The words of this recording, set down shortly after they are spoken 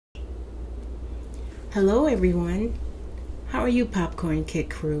Hello everyone. How are you, Popcorn Kit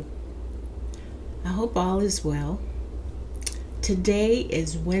crew? I hope all is well. Today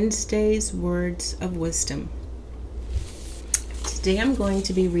is Wednesday's Words of Wisdom. Today I'm going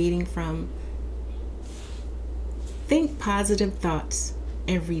to be reading from Think Positive Thoughts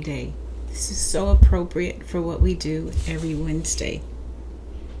Every Day. This is so appropriate for what we do every Wednesday.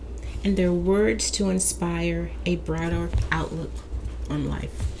 And they're words to inspire a broader outlook on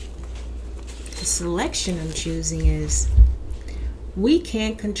life. The selection I'm choosing is: we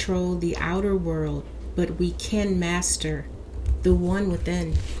can't control the outer world, but we can master the one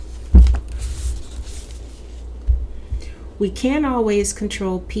within. We can't always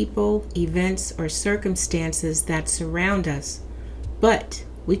control people, events, or circumstances that surround us, but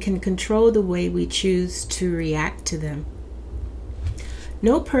we can control the way we choose to react to them.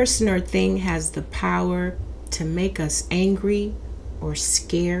 No person or thing has the power to make us angry or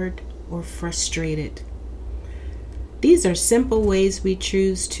scared or frustrated. These are simple ways we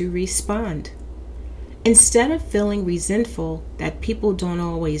choose to respond. Instead of feeling resentful that people don't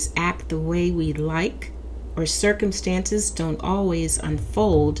always act the way we'd like, or circumstances don't always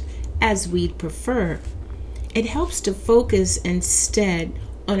unfold as we'd prefer, it helps to focus instead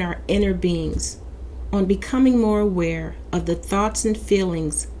on our inner beings, on becoming more aware of the thoughts and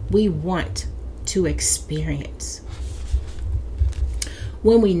feelings we want to experience.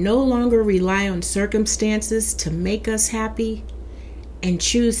 When we no longer rely on circumstances to make us happy and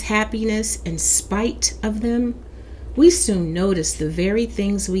choose happiness in spite of them, we soon notice the very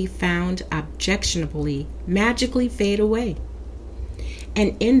things we found objectionably magically fade away,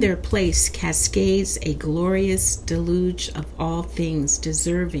 and in their place cascades a glorious deluge of all things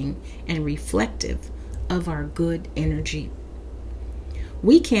deserving and reflective of our good energy.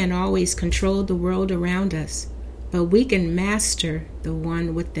 We can't always control the world around us, but we can master the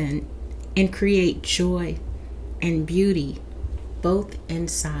one within and create joy and beauty both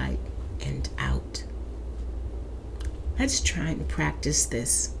inside and out. Let's try and practice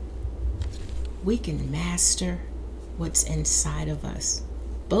this. We can master what's inside of us,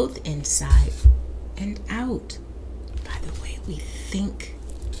 both inside and out, by the way we think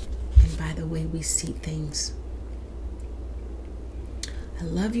and by the way we see things. I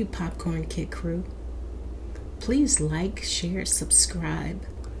love you, Popcorn Kit crew. Please like, share, subscribe.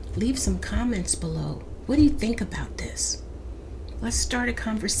 Leave some comments below. What do you think about this? Let's start a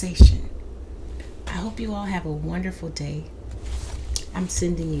conversation. I hope you all have a wonderful day. I'm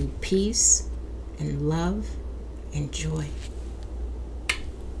sending you peace and love and joy.